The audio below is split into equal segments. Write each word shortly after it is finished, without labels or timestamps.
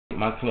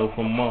my clothes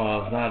from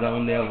Mars, I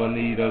don't ever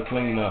need a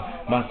cleaner.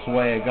 My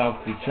swag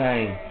off the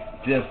chain,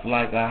 just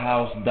like a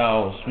house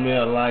dog.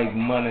 Smell like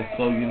money,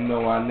 so you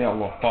know I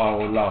never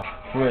fall off.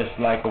 Fresh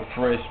like a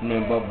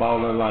freshman, but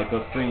ballin' like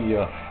a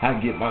senior. I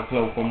get my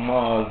clothes from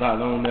Mars, I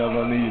don't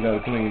ever need a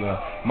cleaner.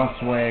 My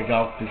swag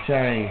off the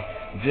chain,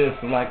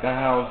 just like a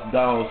house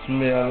dog.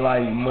 Smell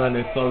like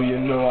money, so you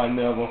know I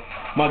never.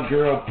 My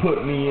girl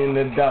put me in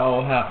the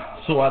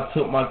doghouse, so I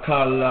took my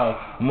collar off.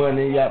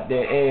 Money out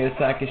the ass,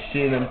 I can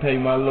shit and pay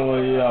my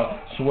lawyer off.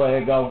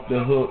 Swag off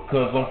the hook,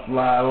 cause I'm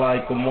fly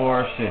like a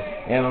Martian.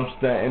 And I'm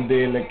stunting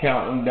daily,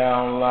 counting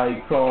down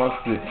like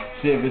Carson.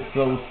 Chevy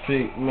so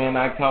sick, man,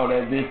 I call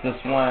that bitch the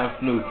swine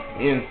flu.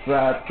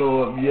 Inside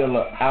throw up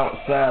yellow,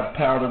 outside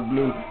powder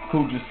blue.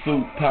 Coochie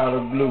suit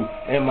powder blue,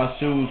 and my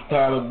shoes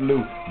powder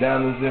blue.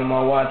 Diamonds in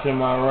my watch and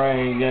my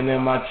ring, and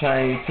in my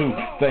chain too.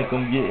 Think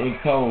I'm getting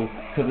cold,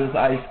 cause this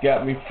ice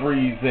got me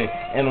freezing.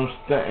 And I'm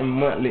stunting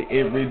monthly,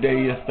 every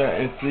day is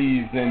stunting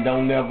season.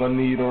 Don't never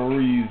need a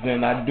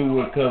reason, I do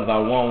it cause I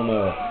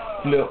wanna.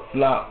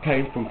 Flip-flop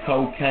came from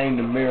cocaine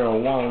to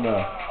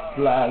marijuana.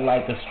 Fly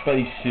like a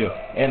spaceship,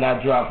 and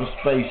I drop a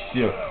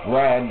spaceship.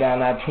 Ride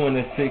down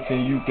I-26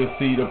 and you can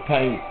see the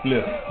paint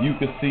flip. You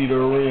can see the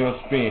rim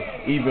spin,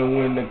 even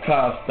when the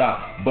car stop.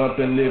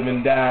 Bumpin'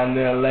 living down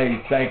in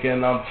L.A.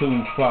 thinking I'm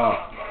Tupac,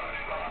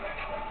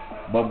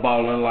 but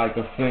ballin' like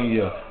a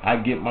senior. I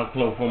get my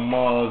clothes from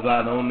Mars,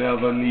 I don't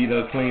ever need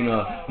a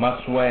cleaner. My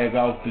swag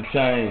off the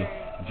chain,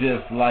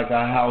 just like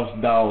a house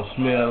dog.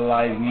 Smell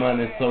like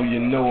money, so you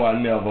know I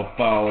never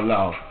fall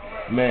off.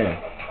 Man,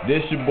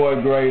 this your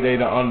boy Grade A,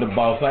 the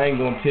underboss. I ain't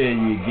gonna tell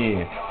you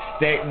again.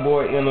 Stack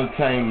Boy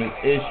Entertainment,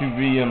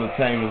 SUV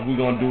Entertainment. We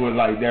gonna do it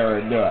like that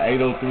right there.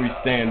 803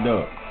 stand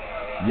up.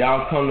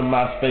 Y'all come to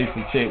MySpace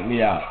and check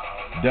me out.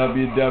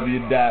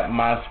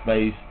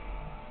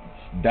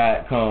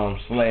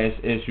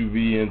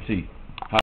 www.myspace.com/SUVNT.